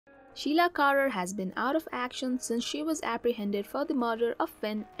Sheila Carter has been out of action since she was apprehended for the murder of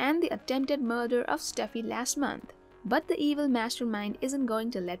Finn and the attempted murder of Steffi last month. But the evil mastermind isn't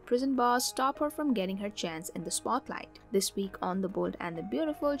going to let prison bars stop her from getting her chance in the spotlight. This week on The Bold and the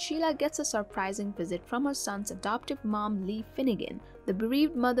Beautiful, Sheila gets a surprising visit from her son's adoptive mom, Lee Finnegan. The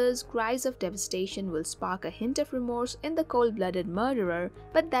bereaved mother's cries of devastation will spark a hint of remorse in the cold-blooded murderer,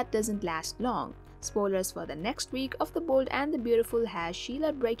 but that doesn't last long. Spoilers for the next week of The Bold and the Beautiful has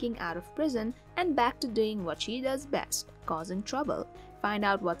Sheila breaking out of prison and back to doing what she does best, causing trouble. Find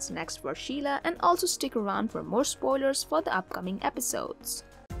out what's next for Sheila and also stick around for more spoilers for the upcoming episodes.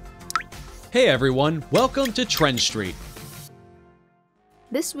 Hey everyone, welcome to Trend Street.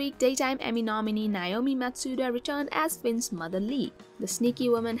 This week, Daytime Emmy nominee Naomi Matsuda returned as Finn's mother Lee. The sneaky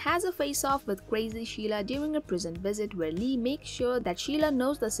woman has a face-off with crazy Sheila during a prison visit where Lee makes sure that Sheila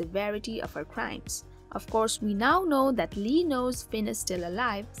knows the severity of her crimes. Of course, we now know that Lee knows Finn is still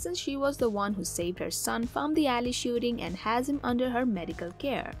alive since she was the one who saved her son from the alley shooting and has him under her medical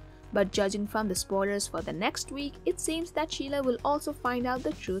care. But judging from the spoilers for the next week, it seems that Sheila will also find out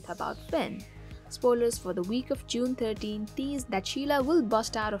the truth about Finn. Spoilers for the week of June 13 tease that Sheila will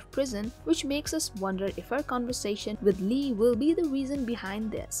bust out of prison, which makes us wonder if her conversation with Lee will be the reason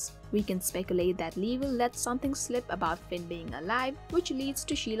behind this. We can speculate that Lee will let something slip about Finn being alive, which leads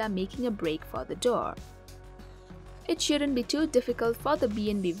to Sheila making a break for the door. It shouldn't be too difficult for the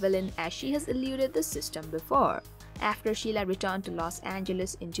B&B villain as she has eluded the system before. After Sheila returned to Los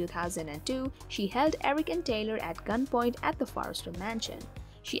Angeles in 2002, she held Eric and Taylor at gunpoint at the Forrester mansion.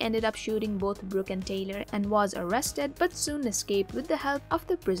 She ended up shooting both Brooke and Taylor and was arrested but soon escaped with the help of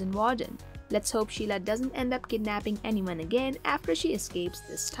the prison warden. Let's hope Sheila doesn't end up kidnapping anyone again after she escapes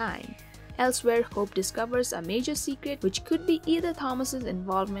this time. Elsewhere, Hope discovers a major secret which could be either Thomas's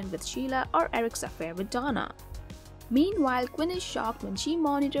involvement with Sheila or Eric's affair with Donna. Meanwhile, Quinn is shocked when she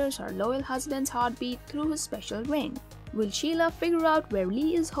monitors her loyal husband's heartbeat through his special ring. Will Sheila figure out where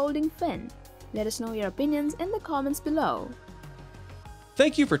Lee is holding Finn? Let us know your opinions in the comments below.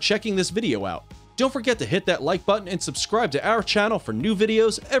 Thank you for checking this video out. Don't forget to hit that like button and subscribe to our channel for new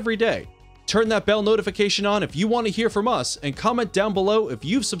videos every day. Turn that bell notification on if you want to hear from us, and comment down below if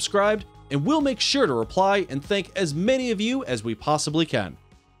you've subscribed, and we'll make sure to reply and thank as many of you as we possibly can.